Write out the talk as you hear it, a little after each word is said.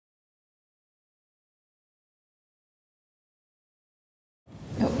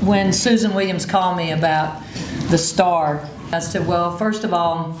when Susan Williams called me about the star, I said, well, first of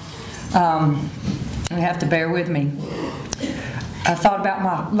all, you have to bear with me. I thought about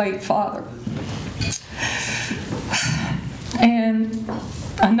my late father. And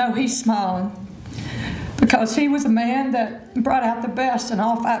I know he's smiling because he was a man that brought out the best in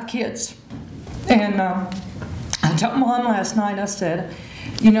all 5 kids. And I told Mom last night, I said,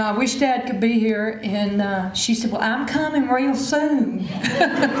 you know, I wish Dad could be here. And she said, well, I'm coming real soon.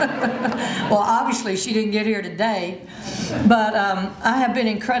 Well, obviously she didn't get here today. But I have been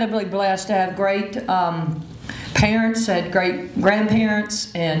incredibly blessed to have great parents, had great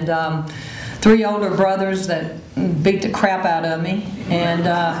grandparents, and 3 older brothers that beat the crap out of me. And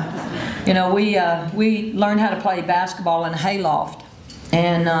you know, we learned how to play basketball in a hayloft.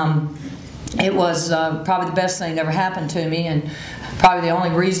 And it was probably the best thing that ever happened to me, and probably the only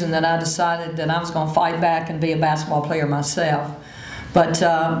reason that I decided that I was going to fight back and be a basketball player myself. But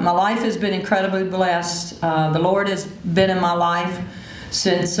my life has been incredibly blessed. The Lord has been in my life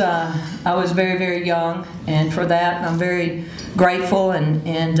since I was very, very young, and for that I'm very grateful,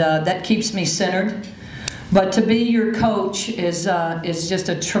 and that keeps me centered. But to be your coach is just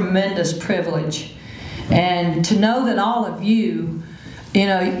a tremendous privilege, and to know that all of you, you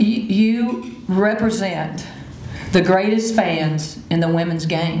know, you represent the greatest fans in the women's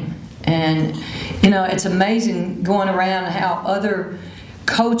game. And you know, it's amazing going around how other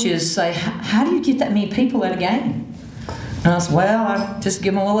coaches say, how do you get that many people at a game? And I said, well, I just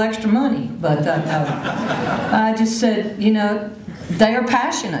give them a little extra money. But I just said, you know, they are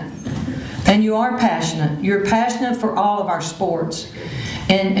passionate. And you are passionate. You're passionate for all of our sports.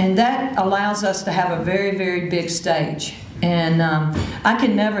 And that allows us to have a very, very big stage. And I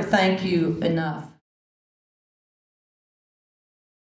can never thank you enough.